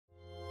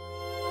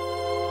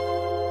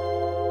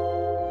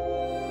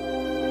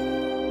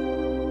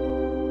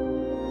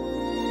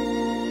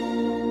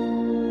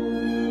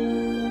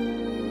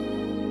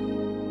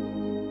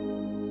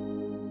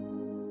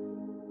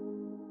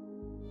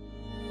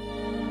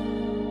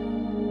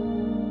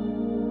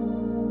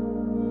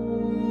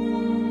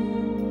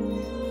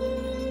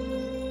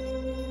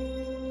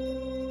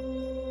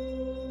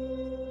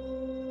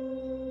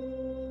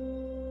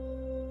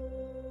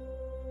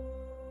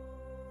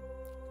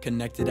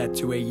Connected at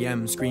 2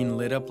 a.m, screen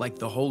lit up like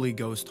the Holy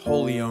Ghost,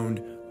 wholly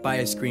owned by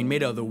a screen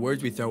made of the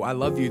words we throw. I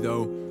love you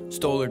though,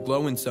 stole or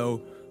glowing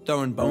so,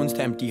 throwing bones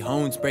to empty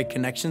homes, break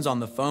connections on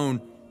the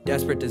phone.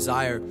 Desperate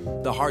desire,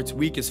 the heart's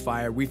weakest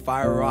fire. We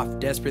fire off,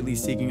 desperately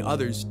seeking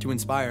others to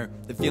inspire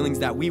the feelings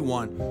that we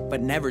want,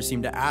 but never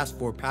seem to ask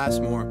for. Pass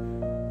more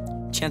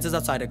chances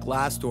outside a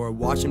glass door,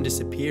 watch them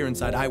disappear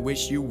inside. I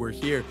wish you were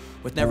here.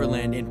 With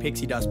Neverland and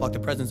pixie dust, block the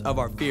presence of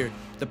our fear.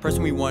 The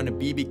person we want to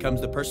be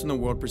becomes the person the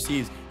world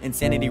perceives.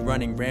 Insanity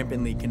running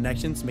rampantly,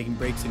 connections making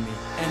breaks in me.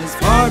 And it's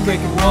hard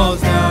breaking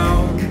walls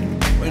down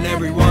when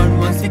everyone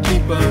wants to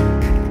keep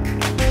them.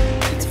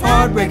 It's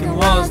hard breaking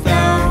walls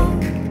down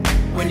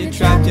when you're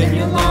trapped and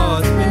you're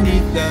lost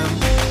beneath them.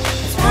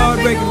 It's hard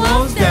breaking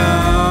walls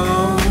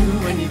down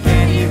when you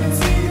can't even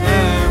see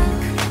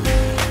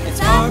them. It's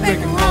hard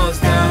breaking walls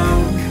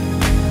down,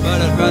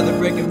 but I'd rather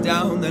break them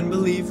down than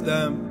believe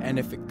them. And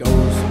if it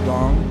goes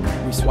wrong,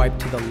 we swipe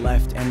to the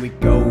left and we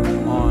go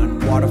on.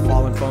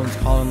 Waterfall and phones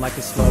calling like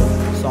a slow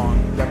song.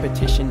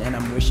 Repetition and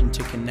I'm wishing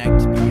to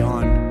connect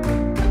beyond.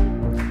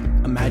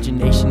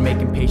 Imagination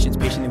making patience,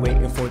 patiently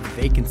waiting for the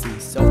vacancy.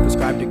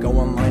 Self-prescribed to go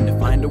online to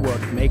find a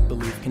world of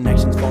make-believe.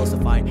 Connections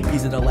falsified,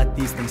 easy to let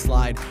these things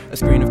slide. A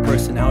screen of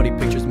personality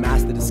pictures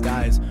mask the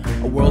disguise.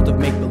 A world of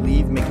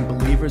make-believe, making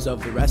believers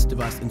of the rest of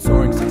us. And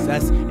soaring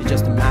success is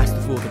just a mask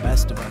to fool the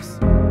best of us.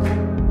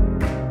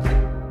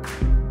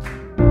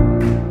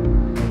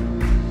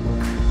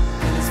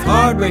 It's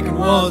hard breaking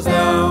walls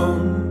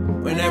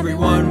down when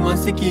everyone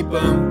wants to keep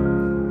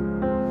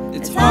them.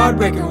 It's hard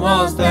breaking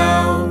walls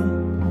down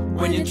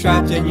when you're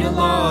trapped and you're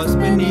lost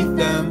beneath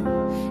them.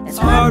 It's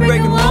hard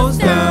breaking walls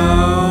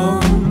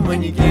down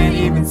when you can't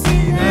even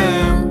see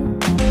them.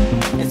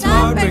 It's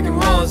hard breaking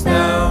walls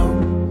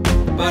down,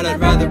 but I'd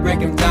rather break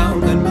them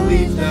down than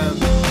believe them.